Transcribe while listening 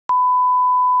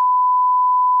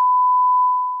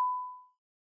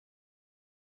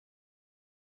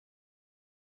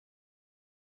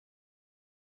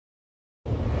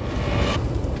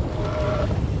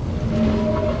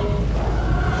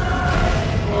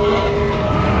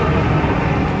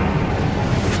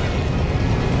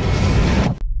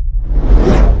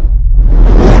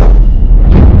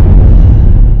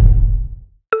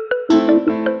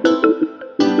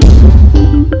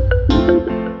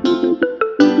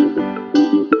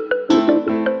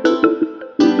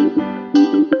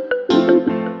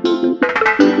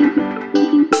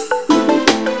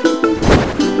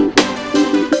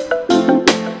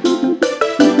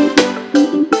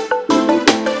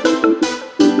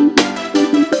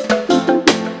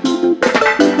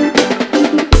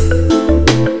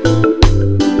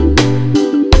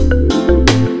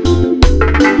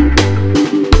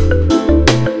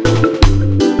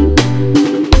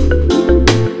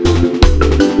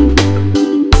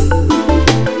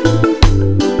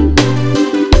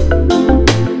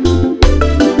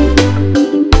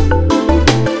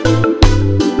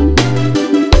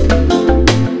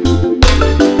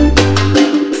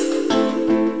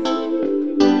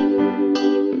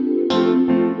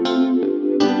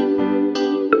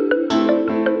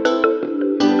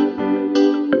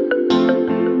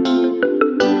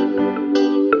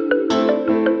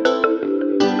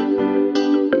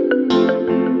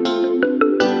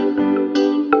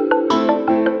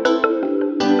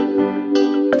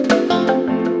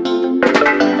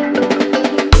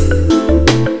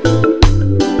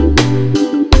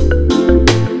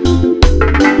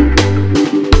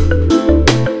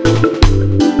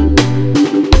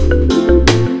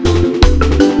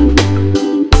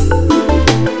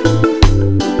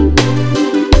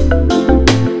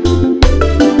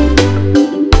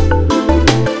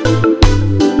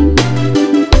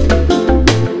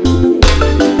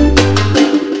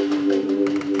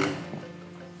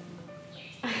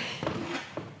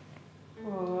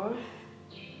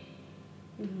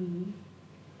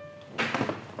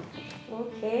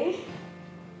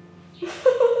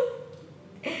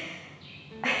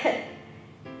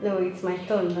No, it's my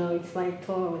turn now. It's my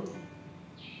turn.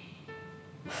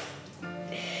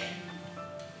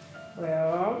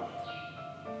 Well.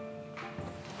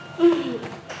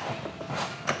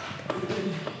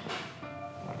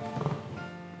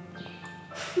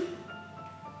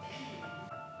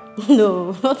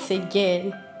 No, not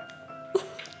again.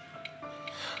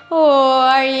 Oh,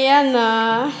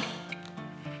 Ariana.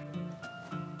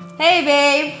 Hey,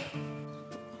 babe.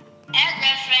 Hey,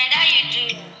 girlfriend, how you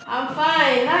doing? I'm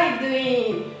fine. How you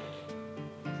doing?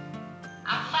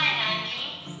 I'm fine,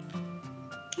 Annie.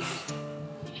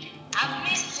 I've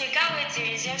missed you. Can't wait to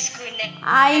resume school next.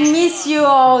 I miss you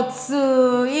all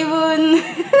too. Even.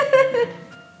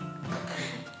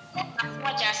 As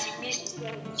much as you missed me.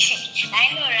 I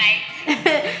know, right?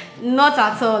 Not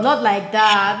at all. Not like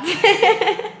that.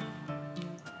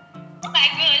 Oh my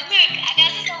God, look, I can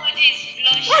see somebody is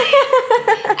blushing.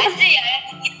 I say you're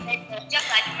already just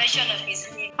at the mention of his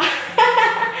name.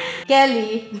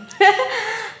 Kelly.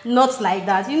 Not like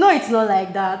that. You know it's not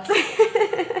like that.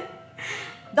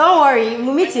 Don't worry.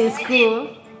 We'll meet in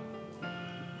school.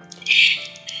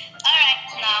 Alright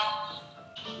now.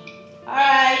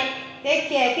 Alright. Take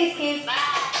care. Kiss, kiss. Bye.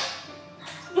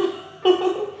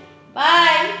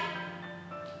 Bye.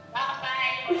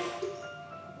 Bye-bye.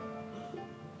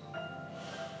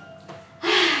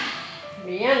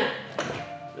 Rihanna.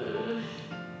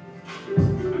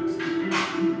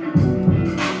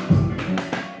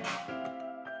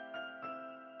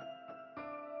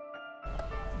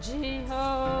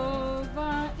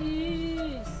 Jehovah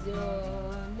is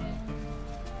your name.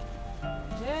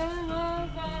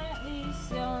 Jehovah is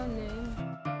your name.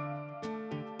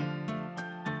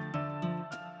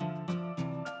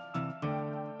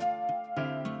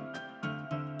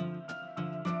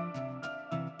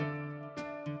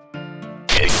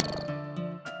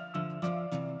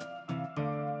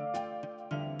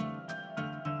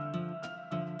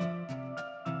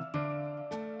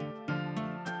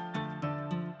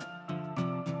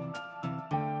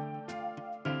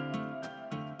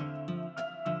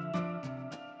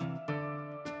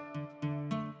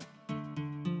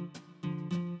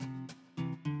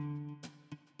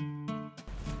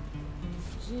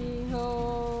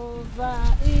 Jehovah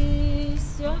is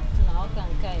your now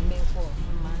can make for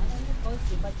man.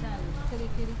 Also, but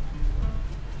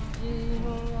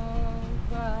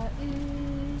Jehovah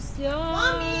is your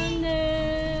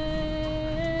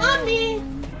name. Mommy.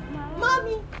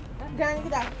 Granny,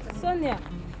 good afternoon. Sonia.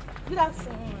 Good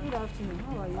afternoon. Good afternoon.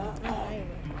 How are you?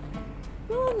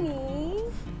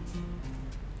 Mommy.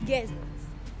 Guess what?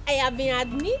 I have been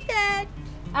admitted.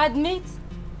 Admit.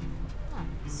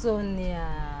 Sonia,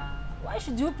 why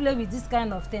should you play with this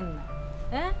kind of thing now?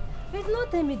 Eh? But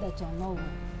not tell me that you are not well.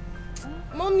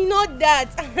 Mommy, not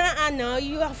that. No,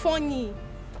 you are funny.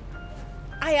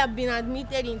 I have been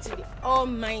admitted into the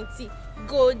almighty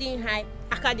Golden High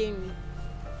Academy.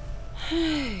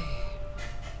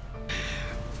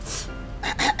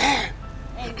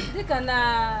 And they can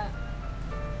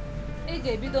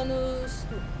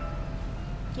school.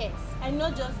 Yes, I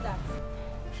know just that.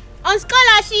 On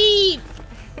scholarship!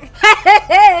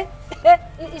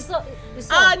 It's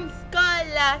On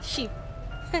scholarship.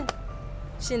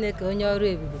 Chineke onye ọrụ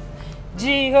ebube.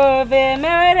 Jehova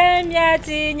mere m ya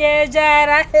tinye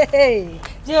jara.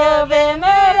 Jehova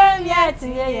mere m ya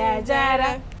tinye ya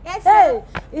jara. Yes,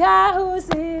 Ya ahụ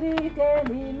siri ike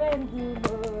n'ime ndụ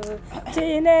m.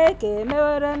 Chineke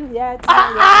mere m ya tinye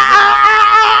ya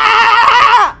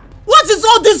jara. What is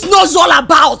all this noise all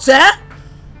about, eh?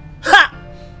 Ha!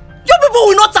 You people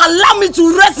will not allow me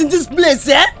to rest in this place,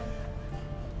 eh?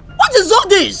 What is all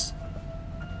this?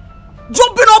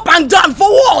 Jumping up and down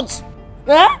for what?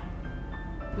 Eh?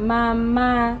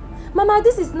 Mama,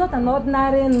 this is not an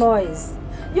ordinary noise.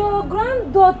 Your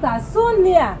granddaughter,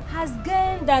 Sonia, has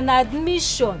gained an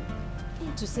admission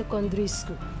into secondary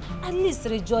school. At least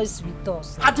rejoice with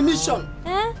us. Admission?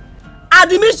 Eh?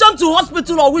 Admission to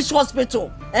hospital or which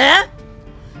hospital? Eh?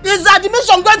 Is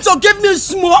admission going to give me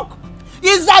smoke?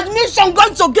 Is admission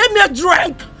going to give me a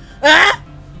drink? Eh?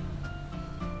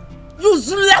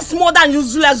 Useless mother and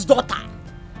useless daughter.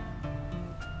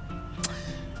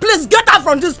 Please get her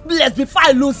from this place before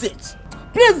I lose it.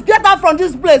 Please get her from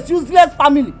this place, useless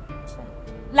family.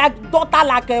 Like daughter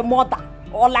like a mother.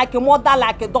 Or like a mother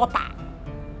like a daughter.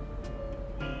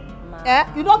 Eh?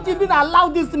 You don't even allow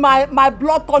this my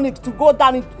blood tonic to go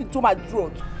down into my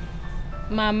throat.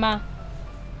 Mama.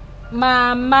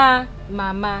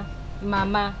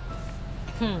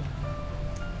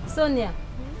 Sonia,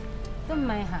 don't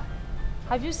mind her.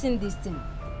 Have you seen this thing?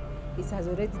 It has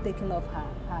already taken off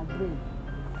her brain.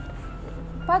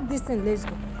 Pack this thing, let's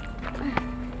go.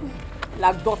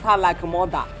 like daughter, like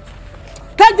mother.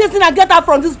 Take this thing and get out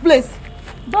from this place.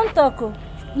 Don't talk. Oh.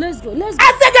 Let's go. Let's go.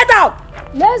 I say get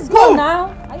out. Let's go now.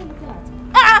 Are you looking at me?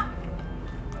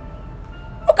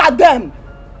 Look at them.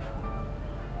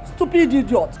 Stupid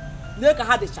idiot. Neka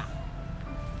Hadesha.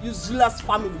 Useless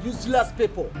family, useless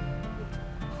people.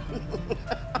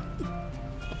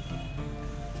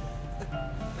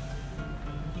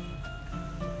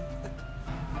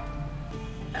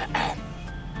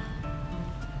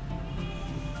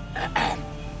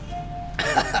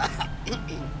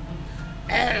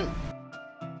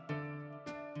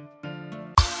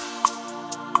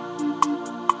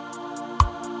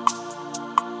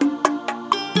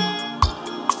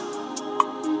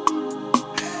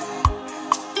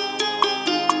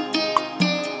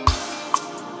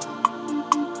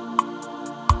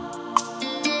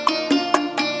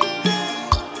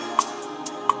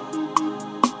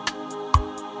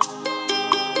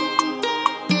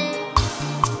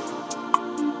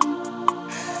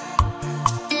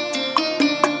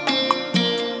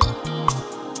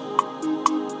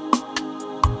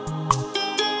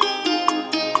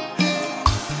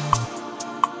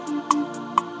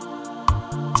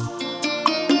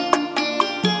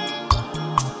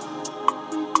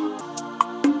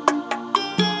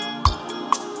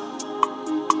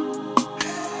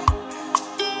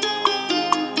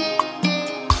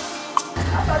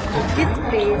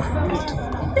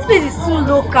 This place is too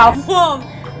local. Mom,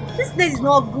 this place is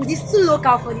not good. It's too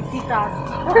local for the Peters.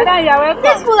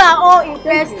 These people are all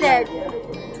infested.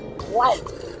 Why?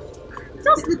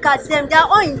 Just look at them. They are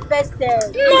all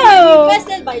infested. No.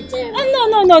 Infested by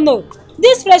them. No.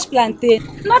 This fresh plantain.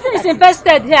 Nothing is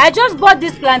infested here. I just bought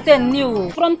this plantain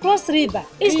new from Cross River.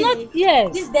 It's really? not,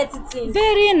 yes. These dirty things.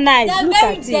 Very nice. They are look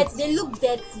very at dirty. it. They look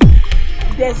dirty.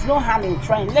 There's no harm in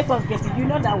trying. Let us get it. You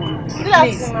know that one. Good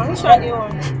afternoon, ma'am. Which one do you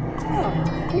want?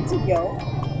 Pretty girl.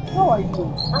 How are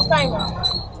you? I'm fine, ma'am.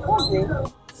 What's it?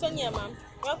 Sonia, ma'am.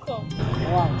 Welcome.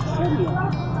 Wow, Sonia.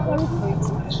 Very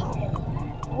pretty.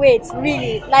 Wait,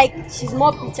 really? Like, she's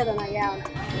more prettier than I am.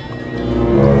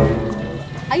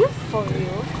 Are you for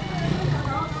real?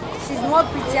 She's more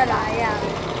prettier than I am.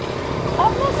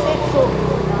 I've not said so.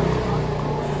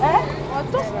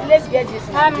 Just let's get this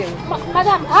in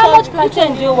Madam, how much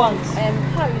plantain do you want?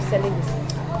 How are you selling this?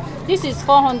 This is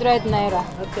 400 naira.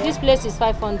 Okay. This place is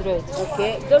 500.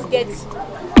 Okay, just get.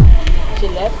 She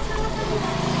left.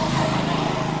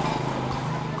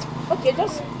 Okay,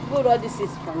 just put all this is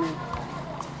for me.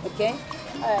 Okay?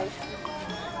 Alright.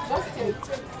 Just take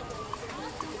it.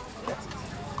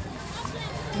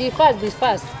 Be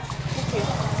fast. Okay.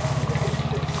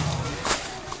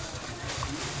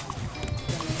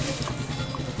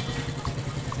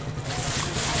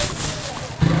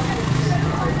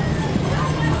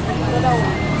 Another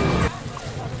one.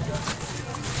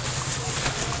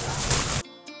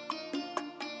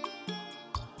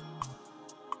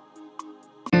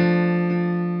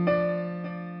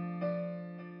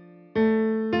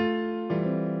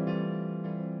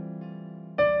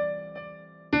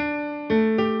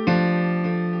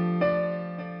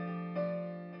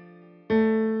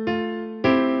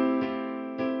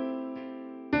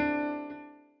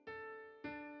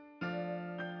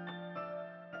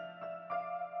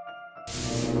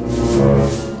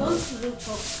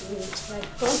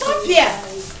 Sophia!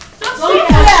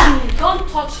 Don't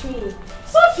touch me.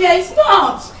 Sophia, it's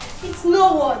not! It's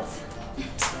no what?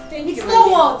 It's no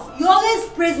what? You always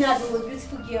praise me as the most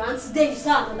beautiful girl, and today you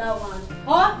saw another one.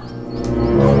 Huh?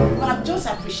 I'm just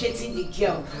appreciating the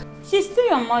girl. She's still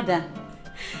your mother.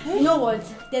 You know what?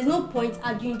 There's no point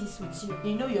arguing this with you.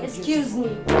 You know you're Excuse me.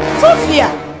 Sophia!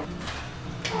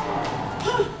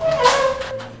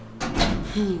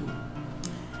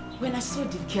 When I saw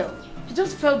the girl, I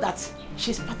just felt that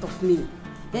she's part of me.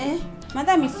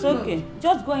 Madam, it's okay.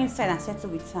 Just go inside and settle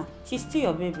with her. She's still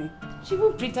your baby. She's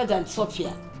even prettier than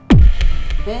Sophia.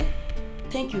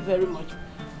 Thank you very much.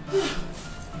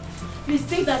 Please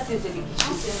take that thing to the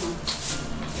kitchen.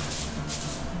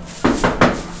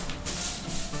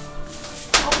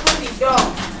 Open the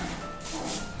door.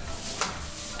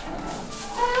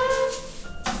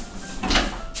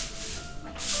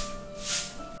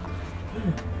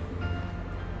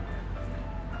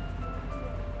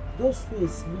 Those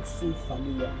face looks so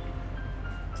familiar.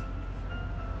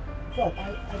 In fact,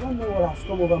 I don't know what has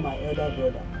come over my elder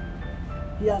brother.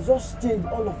 He has just changed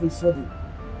all of a sudden.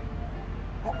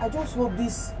 I just hope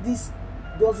this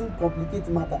doesn't complicate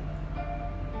matter.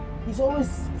 He's always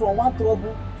from one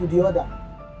trouble to the other.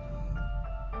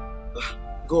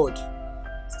 God.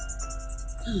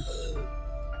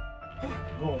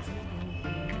 God.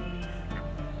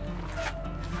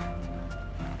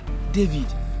 David,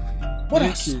 What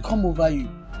has come over you?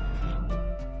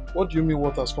 What do you mean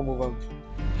what has come over me?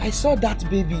 I saw that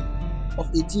baby of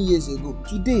 18 years ago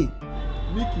today.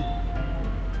 Mickey,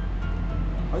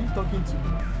 are you talking to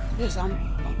me? Yes, I'm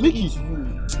Mickey,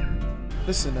 talking to you.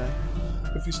 Listen,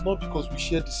 if it's not because we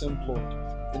share the same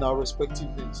blood in our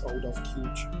respective veins, I would have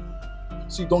killed you.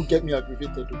 See, don't get me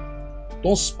aggravated though.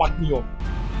 Don't spark me up.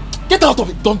 Get out of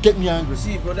it! Don't get me angry.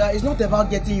 See, brother, it's not about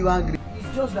getting you angry.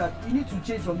 It's just that you need to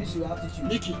change from this your attitude.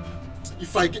 Mickey,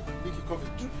 if I get... Mickey, come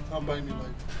here. Can't buy me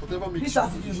like whatever makes This you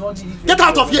attitude is not needed. Get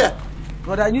out of here!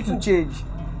 Brother, you need to change.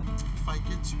 If I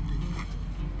get you there.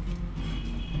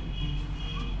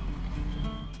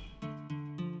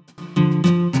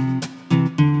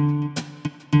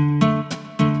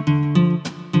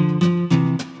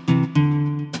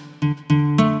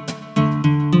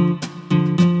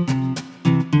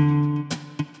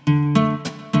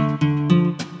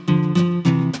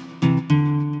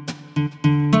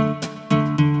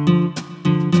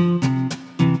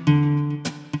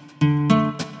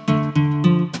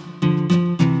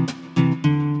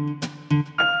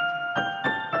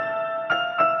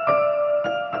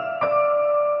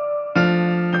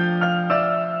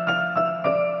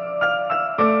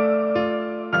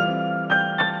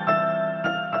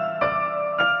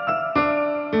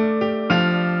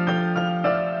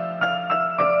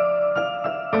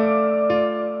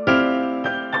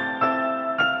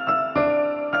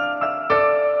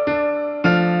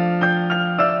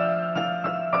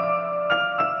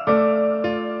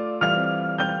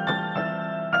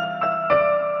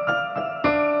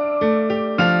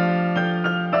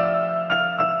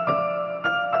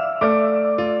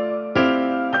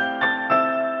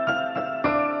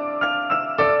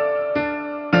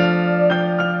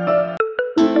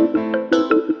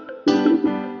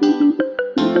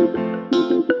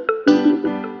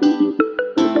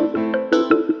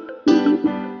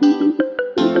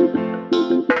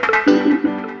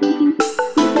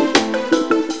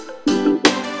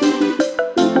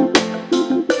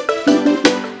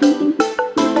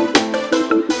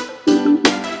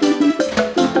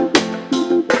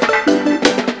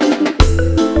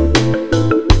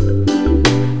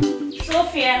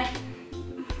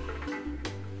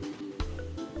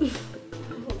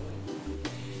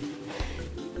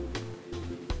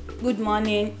 Good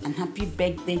morning and happy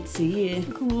birthday to you.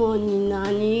 Good morning,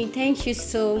 Nanny. Thank you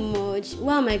so much.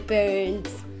 Where are my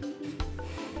parents?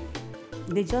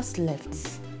 They just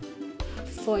left.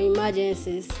 For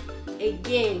emergencies.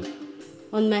 Again.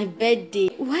 On my birthday.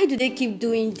 Why do they keep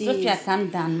doing this? Sophia, calm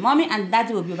down. Mommy and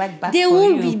Daddy will be right back they for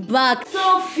you. They won't be back.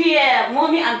 Sophia,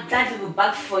 Mommy and Daddy will be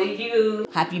back for you.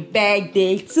 Happy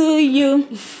birthday to you.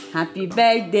 Happy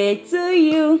birthday to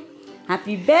you.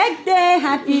 Happy birthday,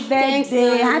 happy birthday, Thanks,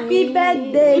 happy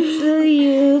birthday to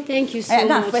you. Thank you so much.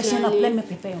 Now freshen up. Let me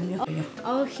prepare your meal for you.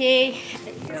 Okay.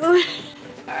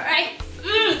 Alright.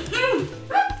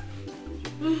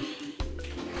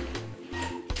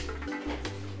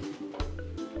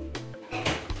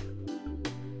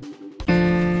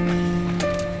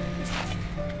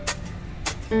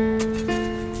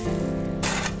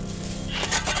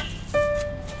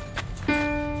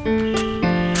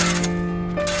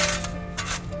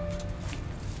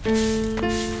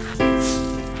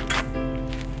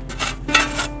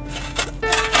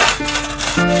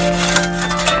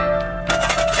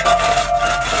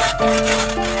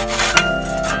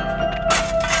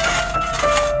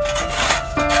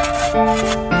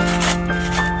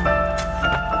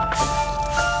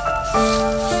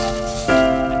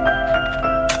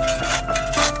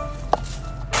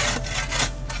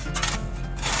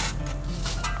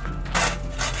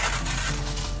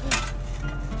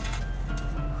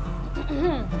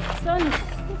 Sonia.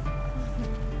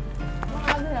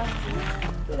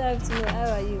 Good afternoon. How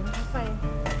are you? I'm fine.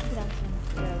 Good afternoon.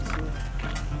 Good afternoon.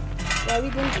 Are we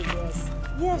going to dress?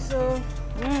 Yes, so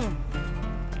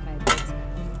My daughter.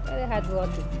 Very hard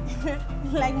working.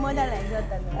 like mother, like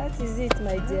daughter. That is it,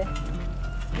 my dear.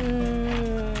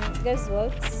 Guess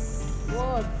what?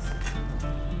 What?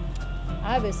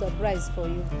 I have a surprise for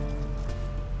you.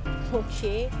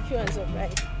 Okay, show and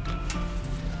surprise.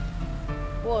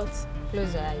 What?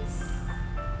 Close your eyes.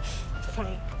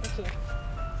 Fine. Okay.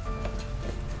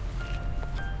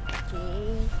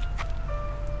 Okay.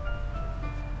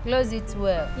 Close it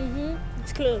well.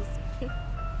 It's closed.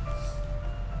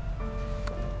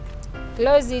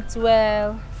 Close it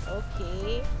well.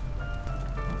 Okay.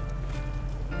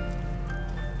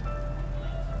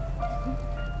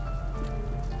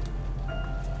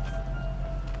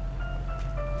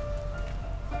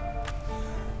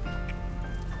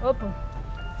 Open.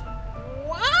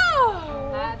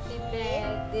 Wow! Happy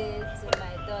birthday to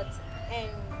my daughter.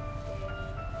 And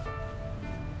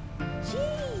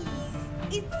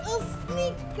It's a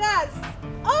sneakers.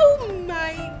 Oh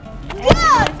my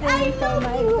God! I love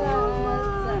you,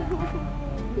 Mama.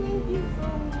 Thank you so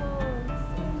much.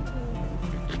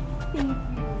 Thank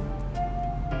you.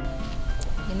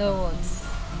 You know what?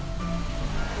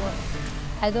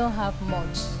 I don't have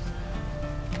much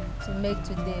to make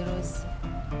today, Rosie.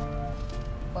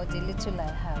 But the little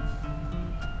I have,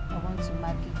 I want to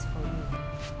mark it for you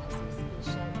as a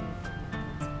special day for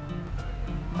you.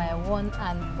 My one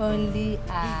and only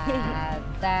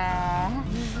Ada.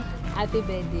 Happy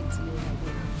birthday to you, my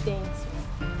baby. Thanks.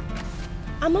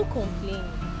 I'm not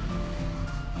complaining.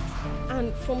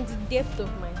 And from the depth of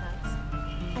my heart,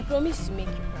 I promise to make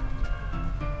you proud.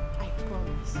 I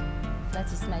promise.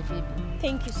 That is my baby.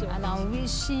 Thank you so much. And I'm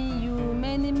wishing you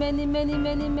many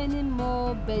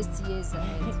more best years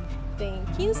ahead.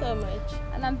 Thank you so much.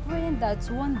 And I'm praying that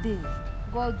one day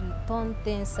God will turn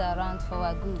things around for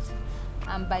our good.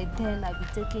 And by then I'll be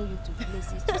taking you to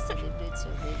places to celebrate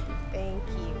your birthday. Thank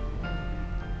you.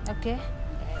 Okay?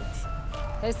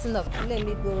 Right. Listen up. Let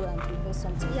me go and prepare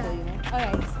something for you.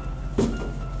 Alright.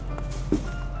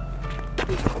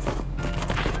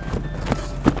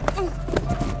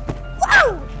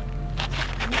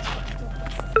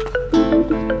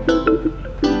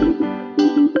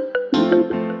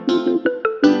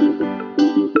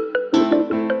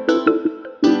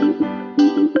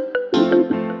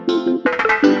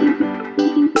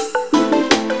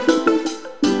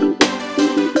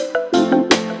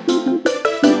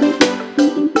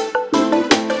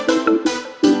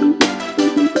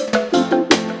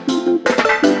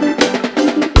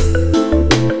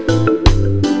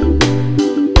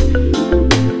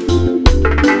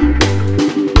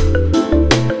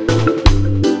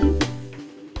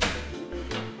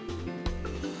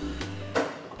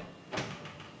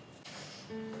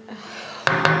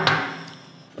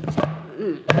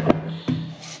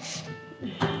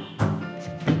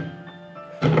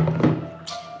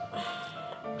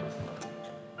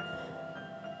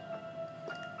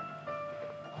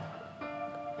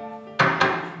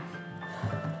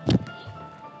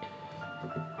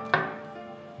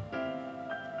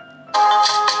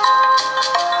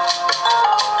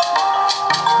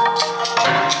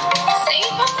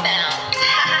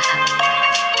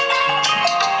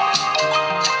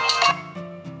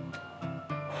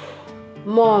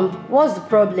 Mom, what's the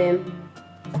problem?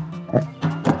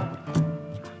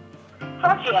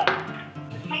 Sophia,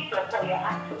 speak to her, you're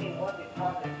asking me what's the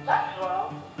problem. That's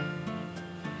wrong.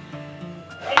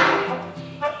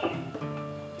 Sophia,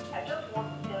 I just want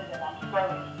to tell you that I'm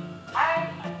sorry. I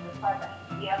and the father,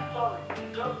 we are sorry.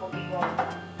 Don't forgive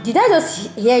us. Did I just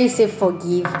hear you say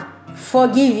forgive?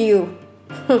 Forgive you.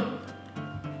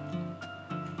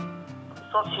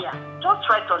 Sophia, just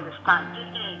try to understand. Please.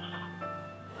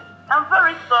 I'm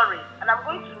very sorry, and I'm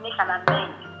going to make an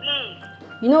amends. Please.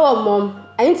 You know what, Mom?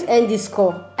 I need to end this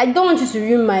call. I don't want you to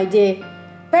ruin my day.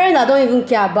 Parents that don't even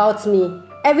care about me.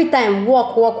 Every time,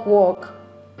 work.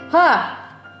 Ha!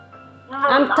 No,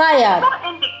 I'm tired. Don't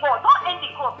end the call. Don't end the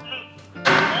call, please.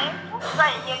 Don't try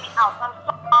and hear me out. I'm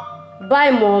sorry.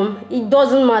 Bye, Mom. It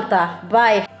doesn't matter.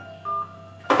 Bye.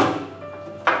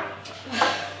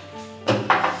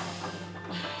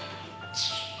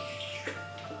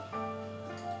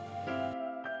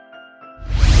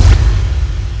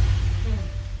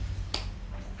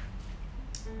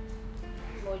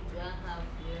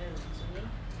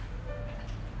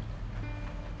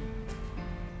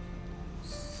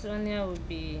 Sonia will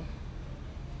be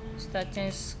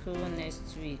starting school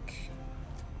next week.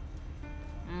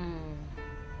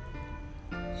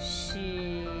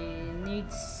 She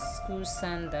needs school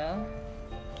sandal.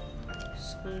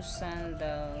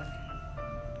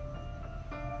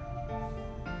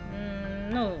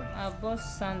 No, I bought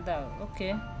sandal.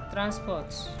 Okay,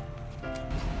 transport. So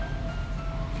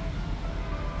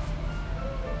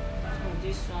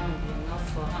this one will be enough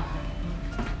for her.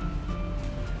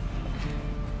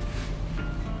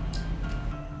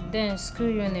 Then school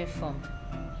uniform.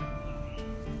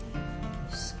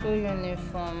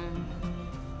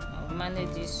 I'll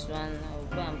manage this one. I'll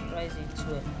go and price it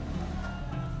well.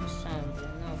 This one will be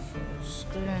enough for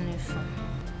school uniform.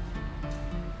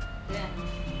 Then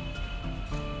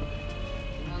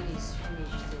money is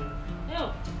finished.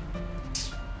 Oh,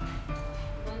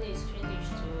 money is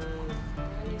finished to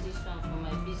manage this one for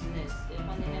my business.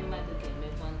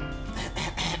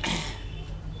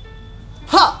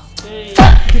 Ha!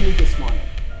 Give me this money.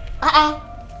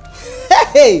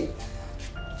 Hey!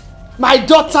 My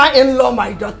daughter-in-law.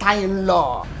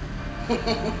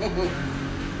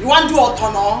 You want to do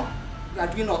autono? You are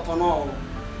doing autono.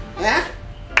 Eh?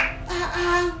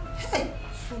 Hey,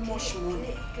 so much much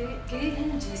money.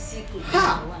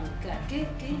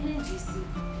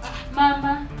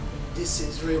 Mama. This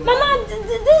is real. Mama,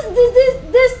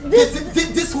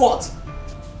 this what?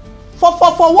 For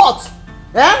what?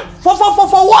 Eh? For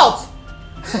what?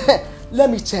 Let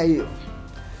me tell you.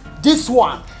 This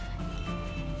one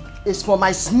is for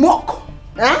my smoke.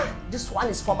 Eh? This one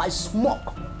is for my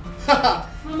smoke.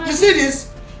 You see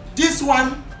this? This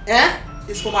one,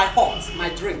 is for my hot, my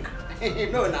drink.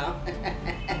 You know now.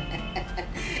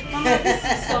 Mama, this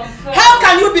is unfair. How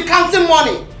can you be counting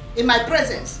money in my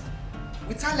presence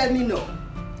without letting me know?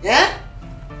 Yeah?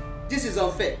 This is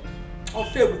unfair.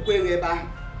 Unfair.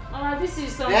 Mama, this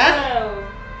is unfair.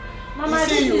 Mama,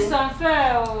 this is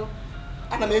unfair.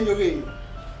 And I'm in your ring.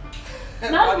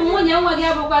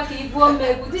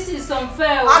 This is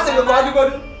unfair. I said,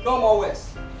 no more words.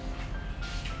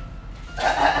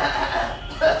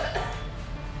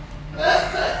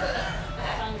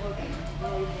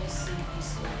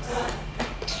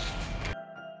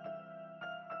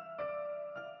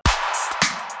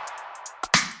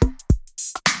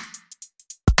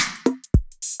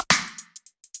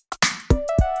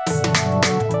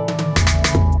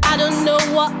 I don't know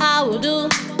what I would do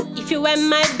if you were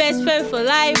my best friend for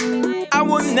life. I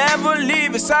will never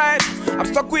leave your side. I'm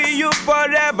stuck with you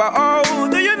forever. Oh,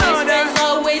 do you know that? Best friends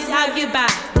always have you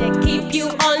back. They keep you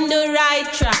on the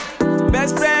right track.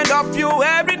 Best friend of you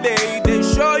every day. They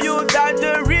show you